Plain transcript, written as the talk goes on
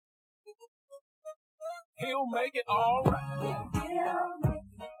He'll make it all right. He'll make it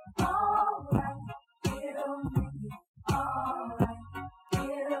all right. He'll make it all right.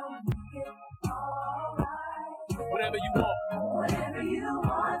 He'll make it all right. Whatever you want. Whatever you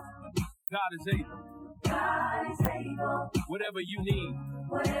want. God is able. God is able. Whatever you need.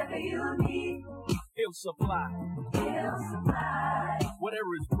 Whatever you need. He'll supply. He'll supply.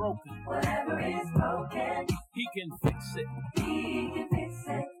 Whatever is broken. Whatever is broken. He can fix it. He can fix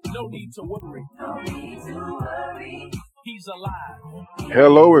it. No need to worry. No need to worry. He's alive.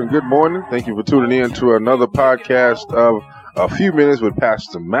 Hello and good morning. Thank you for tuning in to another podcast of A Few Minutes with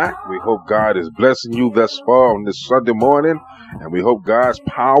Pastor Mac. We hope God is blessing you thus far on this Sunday morning, and we hope God's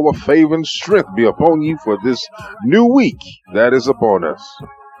power, favor, and strength be upon you for this new week that is upon us.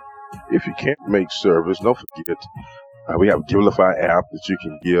 If you can't make service, don't forget, we have a Givelify app that you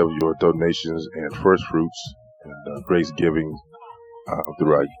can give your donations and first fruits and grace giving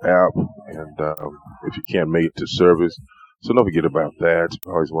through our app. And if you can't make it to service, so don't forget about that.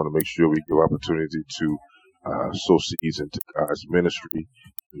 We always want to make sure we give opportunity to sow seeds into God's ministry.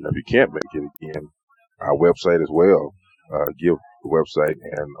 And if you can't make it, again, our website as well, give the website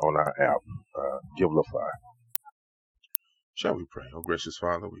and on our app, Givelify. Shall we pray? Oh, gracious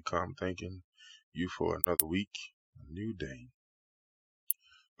Father, we come thanking you for another week, a new day.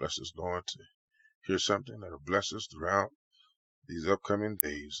 Bless us, Lord, to hear something that will bless us throughout these upcoming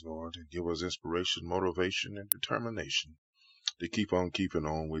days, Lord, and give us inspiration, motivation, and determination to keep on keeping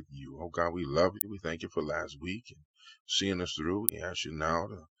on with you. Oh God, we love you. We thank you for last week and seeing us through. We ask you now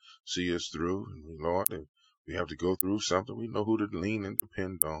to see us through. And Lord, if we have to go through something, we know who to lean and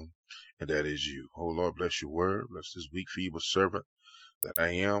depend on, and that is you. Oh Lord, bless your word. Bless this weak, feeble servant that I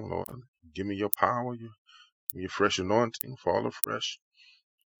am, Lord. Give me your power, your fresh anointing, fall afresh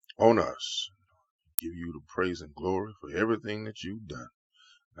on us. Give you the praise and glory for everything that you've done.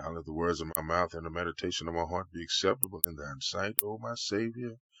 Now let the words of my mouth and the meditation of my heart be acceptable in thine sight, O my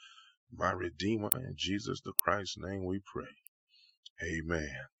Savior, my Redeemer, in Jesus the Christ's name we pray.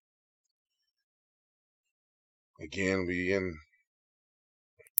 Amen. Again, we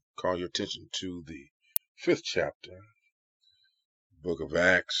call your attention to the 5th chapter, book of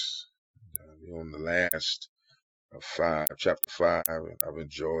Acts. We're on the last of chapter 5. I've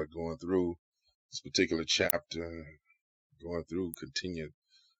enjoyed going through this particular chapter, continued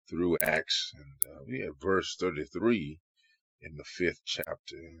through Acts, and we have verse 33 in the 5th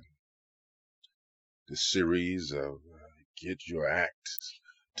chapter. This series of get your acts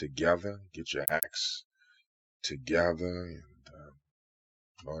together, and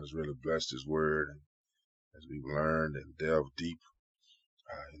Lord has really blessed his word, and as we've learned and delved deep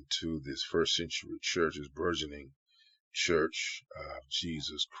into this first century church, this burgeoning church of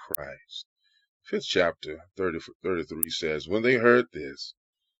Jesus Christ. 5th chapter, 33 says, when they heard this,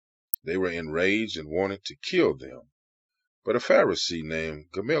 they were enraged and wanted to kill them. But a Pharisee named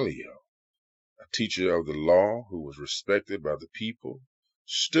Gamaliel, a teacher of the law who was respected by the people,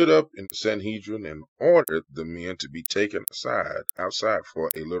 stood up in the Sanhedrin and ordered the men to be taken outside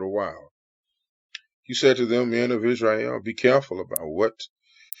for a little while. He said to them, men of Israel, be careful about what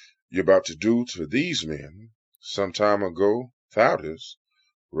you're about to do to these men. Some time ago, Theudas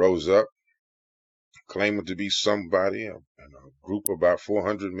rose up, claiming to be somebody, and a group of about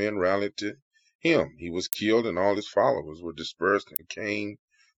 400 men rallied to him. He was killed, and all his followers were dispersed and came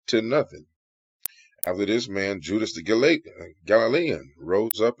to nothing. After this man, Judas the Galilean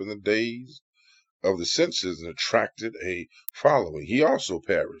rose up in the days of the census and attracted a following. He also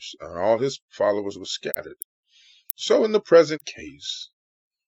perished, and all his followers were scattered. So in the present case,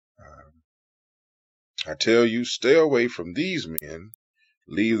 I tell you, stay away from these men.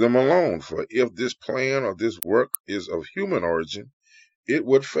 Leave them alone, for if this plan or this work is of human origin, it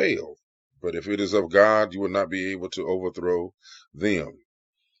would fail. But if it is of God, you will not be able to overthrow them.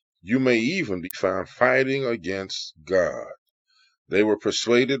 You may even be found fighting against God. They were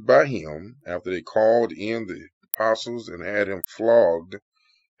persuaded by him after they called in the apostles and had them flogged.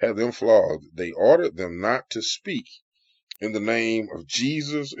 They ordered them not to speak in the name of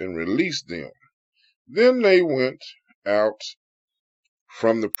Jesus and released them. Then they went out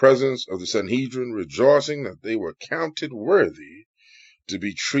from the presence of the Sanhedrin, rejoicing that they were counted worthy to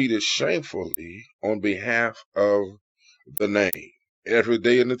be treated shamefully on behalf of the name. Every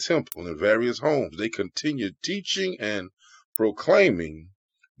day in the temple and in various homes, they continued teaching and proclaiming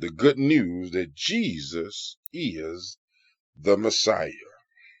the good news that Jesus is the Messiah.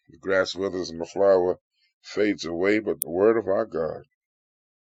 The grass withers and the flower fades away, but the word of our God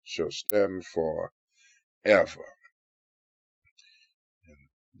shall stand forever. And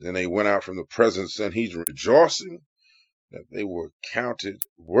then they went out from the presence of Sanhedrin, rejoicing that they were counted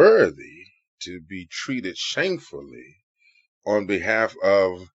worthy to be treated shamefully on behalf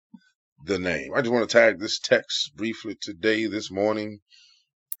of the name. I just want to tag this text briefly today, this morning.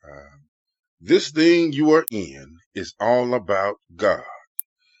 This thing you are in is all about God.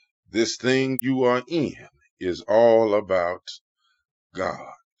 This thing you are in is all about God.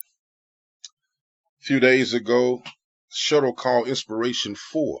 A few days ago, shuttle called Inspiration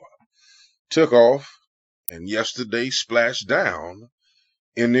 4 took off and yesterday splashed down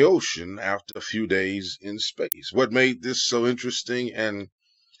in the ocean after a few days in space. What made this so interesting and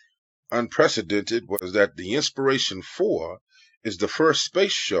unprecedented was that the Inspiration 4 is the first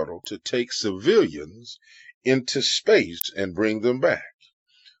space shuttle to take civilians into space and bring them back.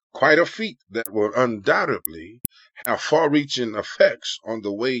 Quite a feat that will undoubtedly have far-reaching effects on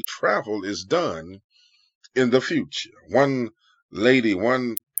the way travel is done in the future. One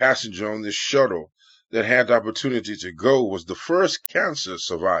passenger on this shuttle that had the opportunity to go was the first cancer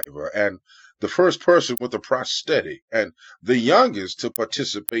survivor and the first person with a prosthetic and the youngest to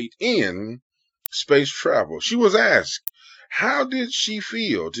participate in space travel. She was asked, how did she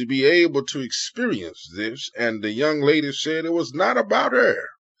feel to be able to experience this? And the young lady said it was not about her,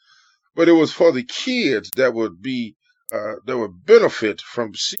 but it was for the kids that would benefit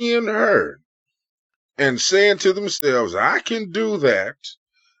from seeing her and saying to themselves, I can do that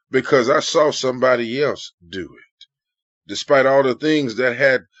because I saw somebody else do it. Despite all the things that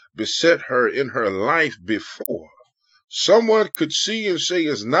had beset her in her life before, someone could see and say,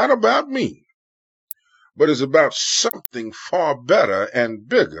 it's not about me, but it's about something far better and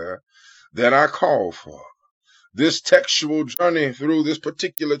bigger that I call for. This textual journey through this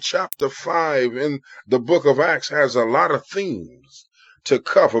particular chapter 5 in the book of Acts has a lot of themes to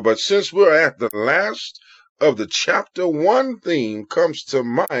cover, but since we're at the last of the chapter, one theme comes to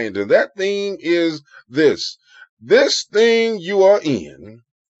mind, and that theme is this. This thing you are in,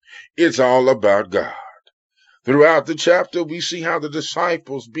 it's all about God. Throughout the chapter, we see how the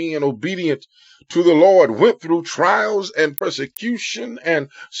disciples, being obedient to the Lord, went through trials and persecution and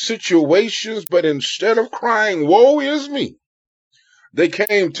situations, but instead of crying, woe is me, they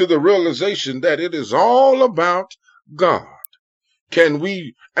came to the realization that it is all about God. Can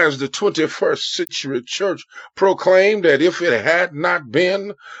we, as the 21st century church, proclaim that if it had not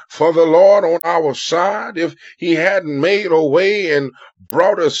been for the Lord on our side, if he hadn't made a way and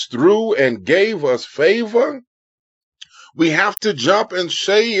brought us through and gave us favor, we have to jump and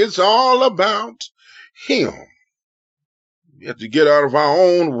say it's all about him. We have to get out of our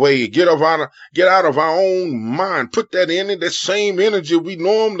own way, get out of our own mind, put that in the same energy we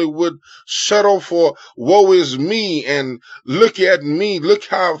normally would settle for woe is me and look at me, look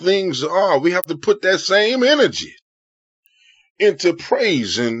how things are. We have to put that same energy into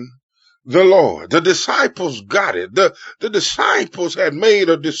praising the Lord. The disciples got it. The disciples had made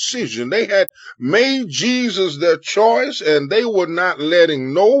a decision. They had made Jesus their choice, and they were not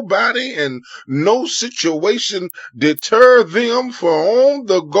letting nobody and no situation deter them from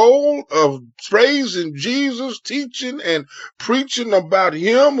the goal of praising Jesus, teaching and preaching about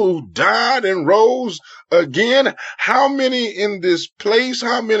him who died and rose again. How many in this place,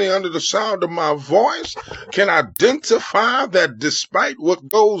 how many under the sound of my voice can identify that despite what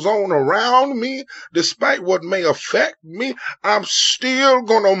goes on around me, despite what may affect me, I'm still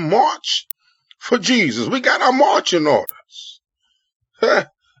going to march for Jesus? We got our marching orders.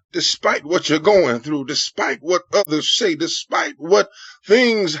 Despite what you're going through, despite what others say, despite what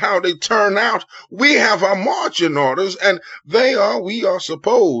things, how they turn out, we have our marching orders, and we are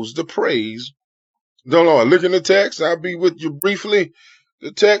supposed to praise the Lord. Look in the text. I'll be with you briefly.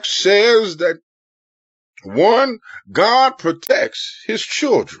 The text says that, one, God protects his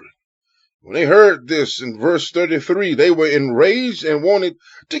children. When they heard this in verse 33, they were enraged and wanted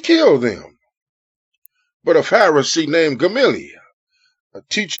to kill them. But a Pharisee named Gamaliel, a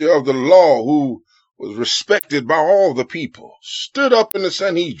teacher of the law who was respected by all the people, stood up in the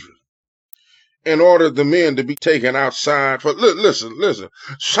Sanhedrin and ordered the men to be taken outside. For listen,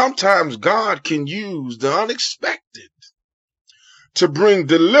 sometimes God can use the unexpected to bring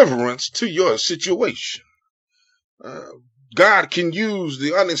deliverance to your situation. God can use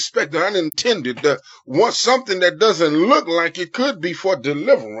the unexpected, unintended, something that doesn't look like it could be for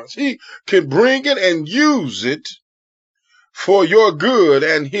deliverance. He can bring it and use it for your good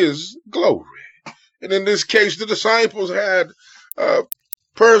and his glory. And in this case, the disciples had a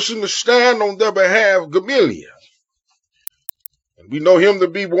person to stand on their behalf, Gamaliel. And we know him to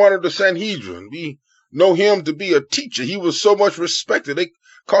be one of the Sanhedrin. We know him to be a teacher. He was so much respected. They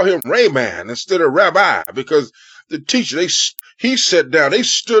call him Rayman instead of Rabbi, because the teacher, he sat down. They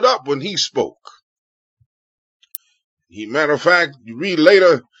stood up when he spoke. Matter of fact, you read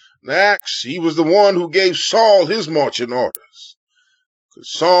later In Acts, he was the one who gave Saul his marching orders.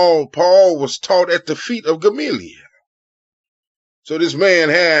 Because Paul was taught at the feet of Gamaliel. So this man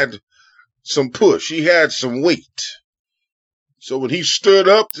had some push. He had some weight. So when he stood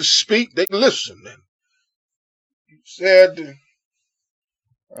up to speak, they listened. And he said,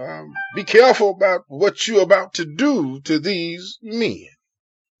 be careful about what you're about to do to these men.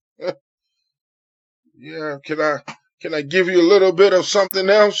 Yeah, can I give you a little bit of something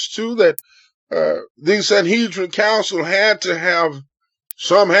else too? That the Sanhedrin council had to have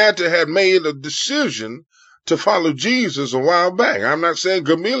made a decision to follow Jesus a while back. I'm not saying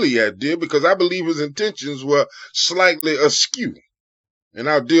Gamaliel did, because I believe his intentions were slightly askew. And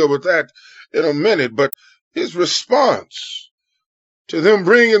I'll deal with that in a minute. But his response to them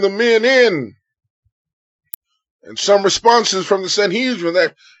bringing the men in, and some responses from the Sanhedrin,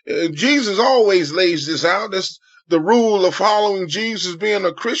 that Jesus always lays this out. That's the rule of following Jesus, being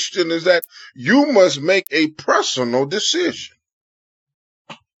a Christian, is that you must make a personal decision.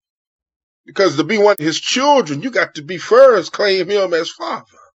 Because to be one of his children, you got to be first, claim him as Father.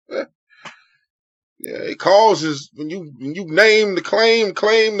 Yeah, it causes, when you name the claim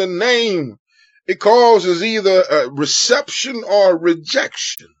the name, it causes either a reception or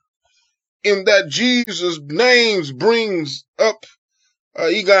rejection. In that Jesus' names brings up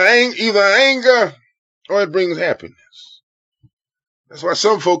either anger or it brings happiness. That's why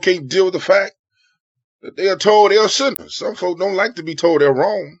some folk can't deal with the fact that they are told they are sinners. Some folk don't like to be told they're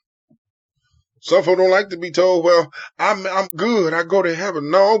wrong. Some folk don't like to be told, well, I'm good, I go to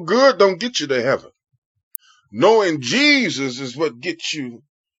heaven. No, good don't get you to heaven. Knowing Jesus is what gets you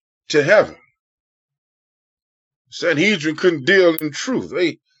to heaven. Sanhedrin couldn't deal in truth.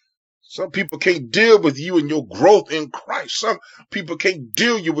 Some people can't deal with you and your growth in Christ. Some people can't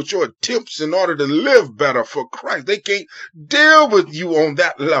deal with your attempts in order to live better for Christ. They can't deal with you on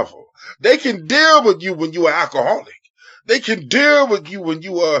that level. They can deal with you when you are alcoholic. They can deal with you when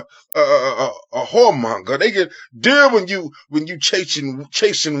you are a whoremonger. They can deal with you when you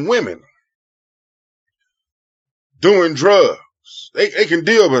chasing women, doing drugs. They can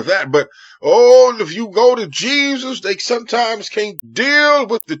deal with that. But if you go to Jesus, they sometimes can't deal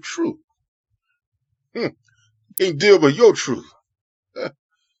with the truth. Can't deal with your truth.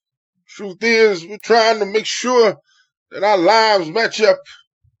 Truth is, we're trying to make sure that our lives match up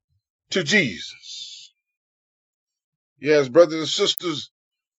to Jesus. Yes, brothers and sisters,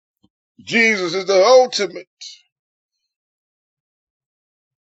 Jesus is the ultimate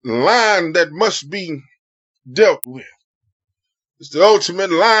line that must be dealt with. It's the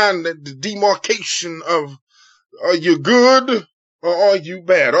ultimate line, that the demarcation of, are you good or are you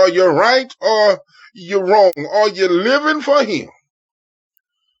bad? Are you right or you're wrong? Are you living for him?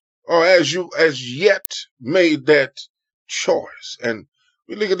 Or as yet made that choice? And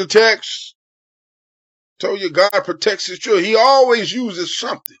we look at the text, told you God protects his children. He always uses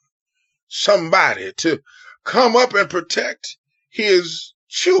somebody to come up and protect his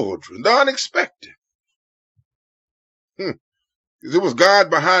children, the unexpected. It was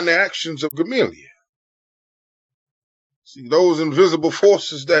God behind the actions of Gamaliel. See, those invisible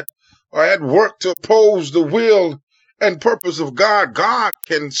forces that are at work to oppose the will and purpose of God,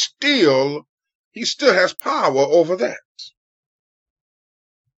 he still has power over that.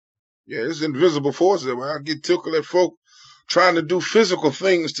 Yeah, it's invisible forces. I get tickled at folk trying to do physical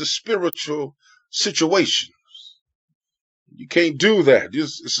things to spiritual situations. You can't do that.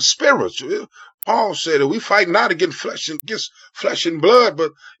 It's a spiritual. Paul said that we fight not against flesh and blood,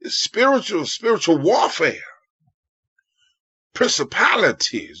 but it's spiritual warfare.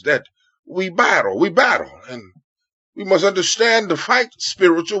 Principalities that we battle, and we must understand to fight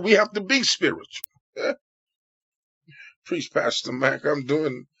spiritual, we have to be spiritual. Yeah? Preach, Pastor Mac, I'm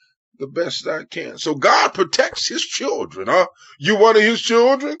doing the best I can. So God protects his children. Are you one of his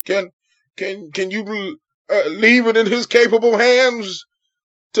children? Can you leave it in his capable hands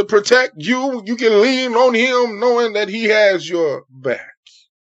to protect you? You can lean on him knowing that he has your back.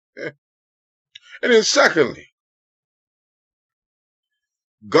 Yeah? And then secondly,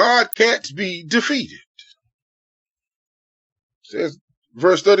 God can't be defeated. It says,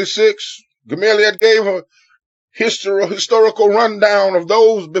 verse 36, Gamaliel gave a historical rundown of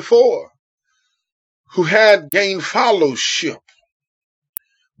those before who had gained fellowship,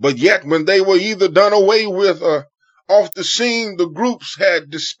 but yet when they were either done away with or off the scene, the groups had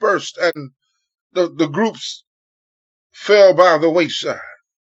dispersed and the groups fell by the wayside.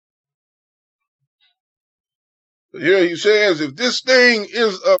 Here he says, if this thing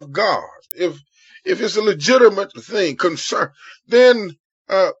is of God, if it's a legitimate thing, concern, then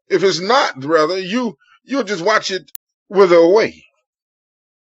if it's not, brother, you'll just watch it wither away.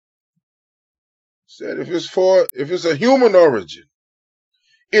 Said if it's a human origin,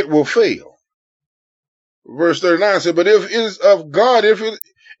 it will fail. Verse 39 said, but if it is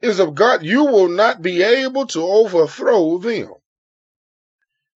of God, you will not be able to overthrow them.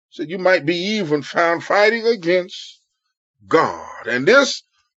 So you might be even found fighting against God. And this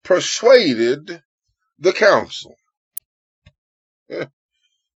persuaded the council.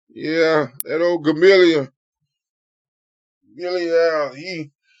 Yeah, that old Gamaliel, he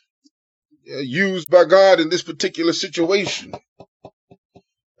used by God in this particular situation.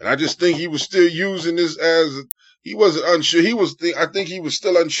 And I just think he was still using this he wasn't unsure. I think he was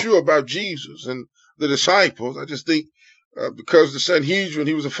still unsure about Jesus and the disciples. I just think because the Sanhedrin,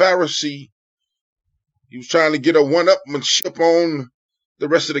 he was a Pharisee, he was trying to get a one-upmanship on the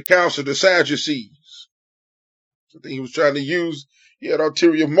rest of the council, the Sadducees. I think he was trying to he had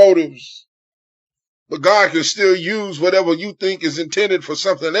ulterior motives. But God can still use whatever you think is intended for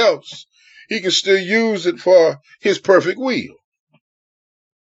something else. He can still use it for his perfect will.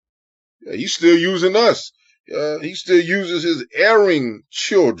 Yeah, he's still using us. He still uses his erring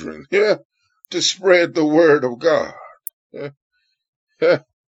children to spread the word of God.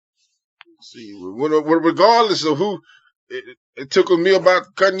 See, regardless of who, it took me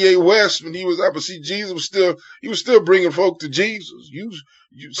about Kanye West when he was up. But see, Jesus was still bringing folk to Jesus.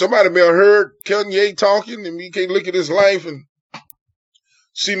 Somebody may have heard Kanye talking, and you can't look at his life and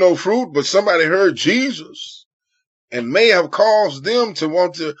see no fruit. But somebody heard Jesus, and may have caused them to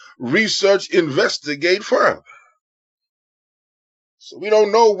want to research, investigate further. So we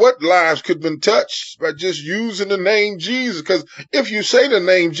don't know what lives could have been touched by just using the name Jesus. Because if you say the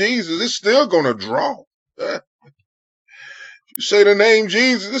name Jesus, it's still going to draw. If you say the name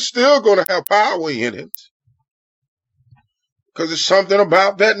Jesus, it's still going to have power in it. Because it's something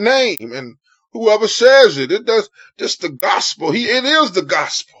about that name. And whoever says it does just the gospel. It is the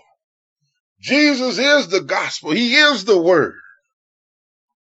gospel. Jesus is the gospel. He is the word.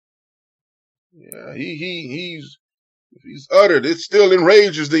 Yeah, he's uttered. It still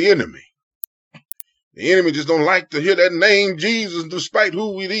enrages the enemy. The enemy just don't like to hear that name Jesus despite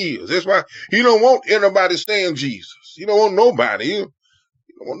who it is. That's why he don't want anybody saying Jesus. He don't want nobody. He don't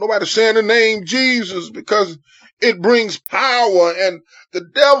want nobody saying the name Jesus because it brings power, and the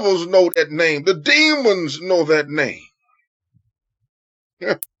devils know that name. The demons know that name.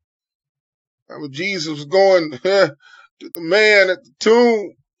 When Jesus was going to the man at the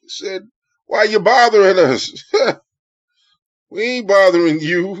tomb, he said, why are you bothering us? We ain't bothering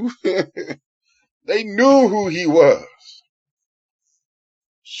you. They knew who he was.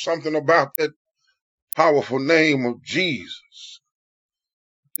 Something about that powerful name of Jesus.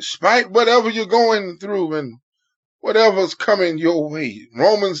 Despite whatever you're going through and whatever's coming your way.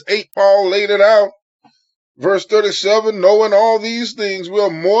 Romans 8, Paul laid it out. Verse 37, knowing all these things, we are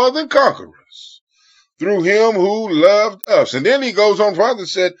more than conquerors through him who loved us. And then he goes on further and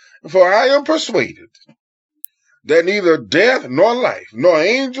said, for I am persuaded that neither death nor life, nor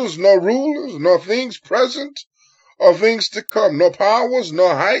angels, nor rulers, nor things present or things to come, nor powers,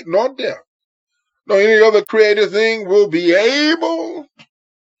 nor height, nor depth, nor any other created thing will be able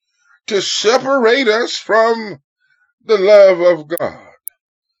to separate us from the love of God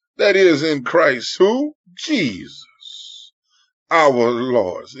that is in Christ, who? Jesus, our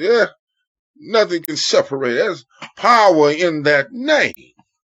Lord. Yeah, nothing can separate. There's power in that name.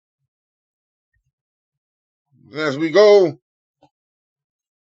 As we go,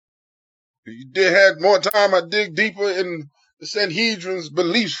 if you had more time, I dig deeper in the Sanhedrin's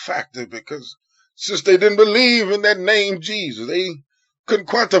belief factor, because since they didn't believe in that name Jesus, they couldn't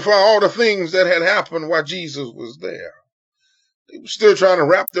quantify all the things that had happened while Jesus was there. They were still trying to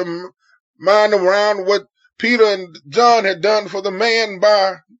wrap their mind around what Peter and John had done for the man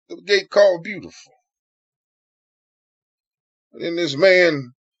by the gate called Beautiful. And in this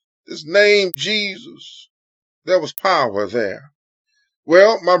man, this name Jesus, there was power there.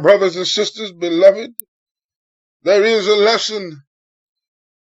 Well, my brothers and sisters, beloved, there is a lesson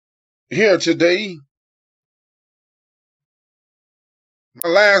here today. My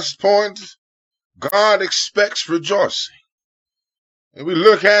last point, God expects rejoicing. And we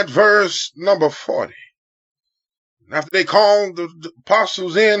look at verse number 40. After they called the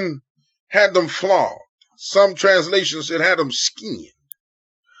apostles in, had them flogged. Some translations said had them skinned,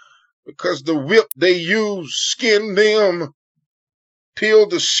 because the whip they used skinned them,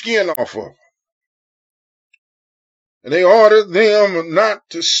 peeled the skin off of them. And they ordered them not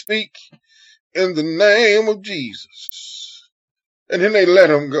to speak in the name of Jesus. And then they let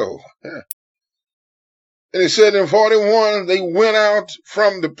them go. And it said in 41, they went out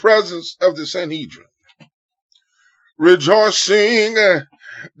from the presence of the Sanhedrin, rejoicing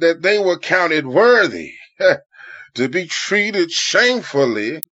that they were counted worthy to be treated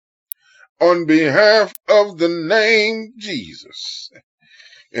shamefully on behalf of the name Jesus.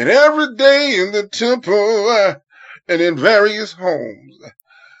 And every day in the temple and in various homes,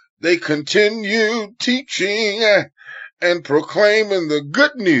 they continue teaching and proclaiming the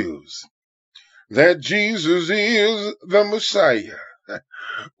good news that Jesus is the Messiah.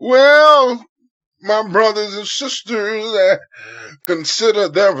 Well, my brothers and sisters, consider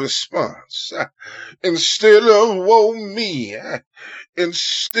their response. Instead of woe me,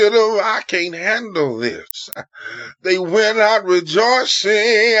 instead of I can't handle this, they went out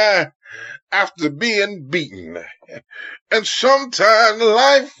rejoicing after being beaten. And sometimes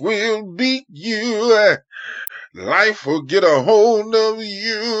life will beat you. Life will get a hold of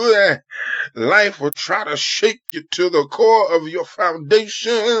you. Life will try to shake you to the core of your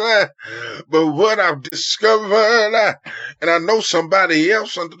foundation. But what I've discovered, and I know somebody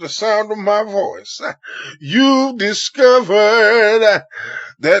else under the sound of my voice, you discovered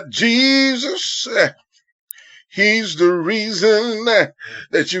that Jesus, He's the reason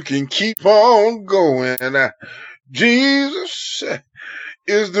that you can keep on going. Jesus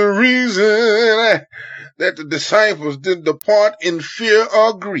is the reason that the disciples didn't depart in fear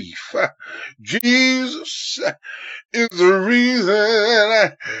or grief. Jesus is the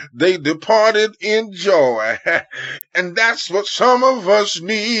reason they departed in joy. And that's what some of us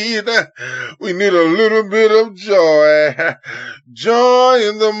need. We need a little bit of joy. Joy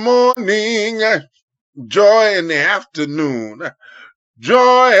in the morning, joy in the afternoon,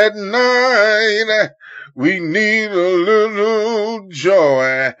 joy at night. We need a little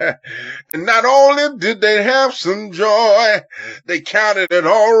joy. And not only did they have some joy, they counted it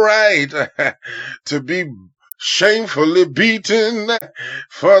all right to be shamefully beaten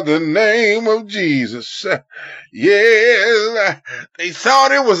for the name of Jesus. Yes, they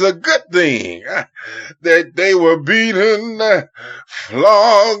thought it was a good thing that they were beaten,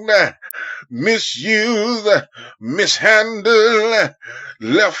 flogged, misused, mishandled,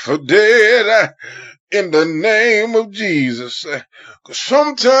 left for dead in the name of Jesus. 'Cause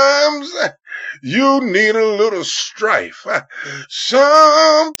sometimes you need a little strife.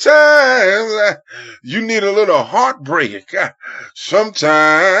 Sometimes you need a little heartbreak.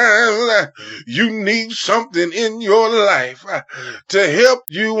 Sometimes you need something in your life to help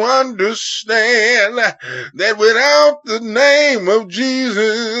you understand that without the name of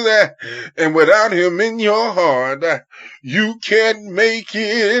Jesus and without Him in your heart, you can't make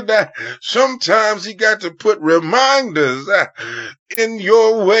it. Sometimes He got to put reminders in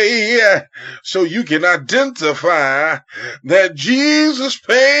your way so you can identify that Jesus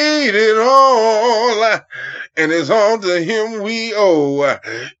paid it all and it's all to Him we owe.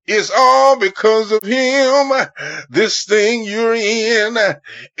 It's all because of Him. This thing you're in,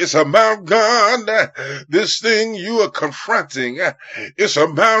 it's about God. This thing you are confronting, it's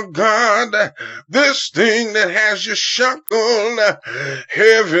about God. This thing that has you shackled,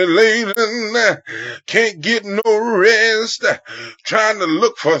 heavy laden, can't get no rest, trying to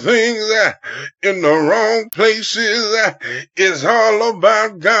look for things in the wrong places, is all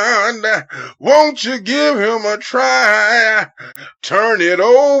about God. Won't you give Him a try? Turn it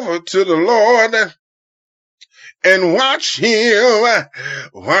over to the Lord and watch Him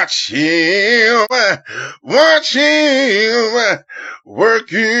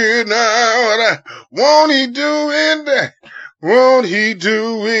work it out. Won't He do it? Won't He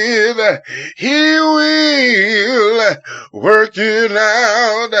do it? He will work it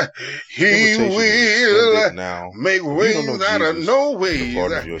out. He will make ways out of no ways.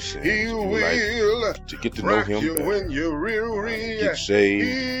 He will to get to know Him you better, when you're weary. get saved,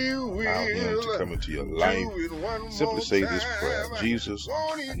 He allow Him to come into your life. Simply say this prayer: Jesus,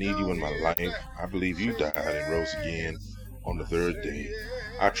 I need You in my life. I believe You died and rose again on the third day.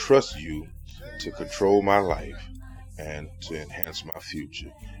 I trust You to control my life and to enhance my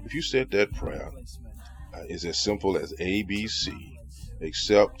future. If you said that prayer, it's as simple as ABC: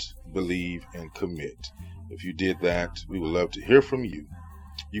 accept, believe, and commit. If you did that, we would love to hear from you.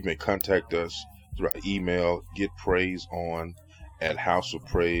 You may contact us through our email,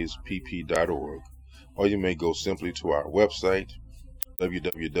 getpraiseon@houseofpraisepp.org, or you may go simply to our website,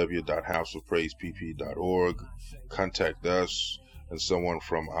 www.houseofpraisepp.org. Contact us, and someone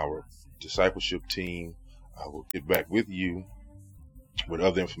from our discipleship team will get back with you with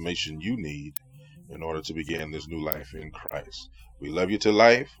other information you need in order to begin this new life in Christ. We love you to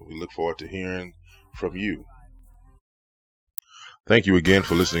life. We look forward to hearing from you. Thank you again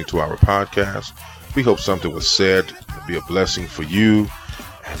for listening to our podcast. We hope something was said to be a blessing for you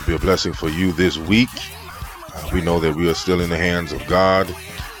and be a blessing for you this week. We know that we are still in the hands of God,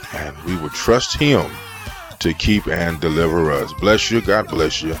 and we will trust him to keep and deliver us. Bless you. God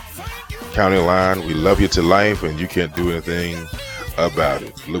bless you. County Line, we love you to life, and you can't do anything about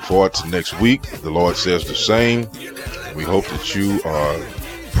it. Look forward to next week. The Lord says the same. We hope that you are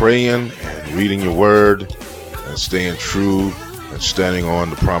praying and reading your word and staying true and standing on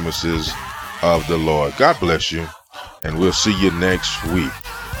the promises of the Lord. God bless you, and we'll see you next week.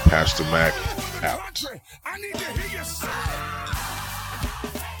 Pastor Mac out. I need to hear you say.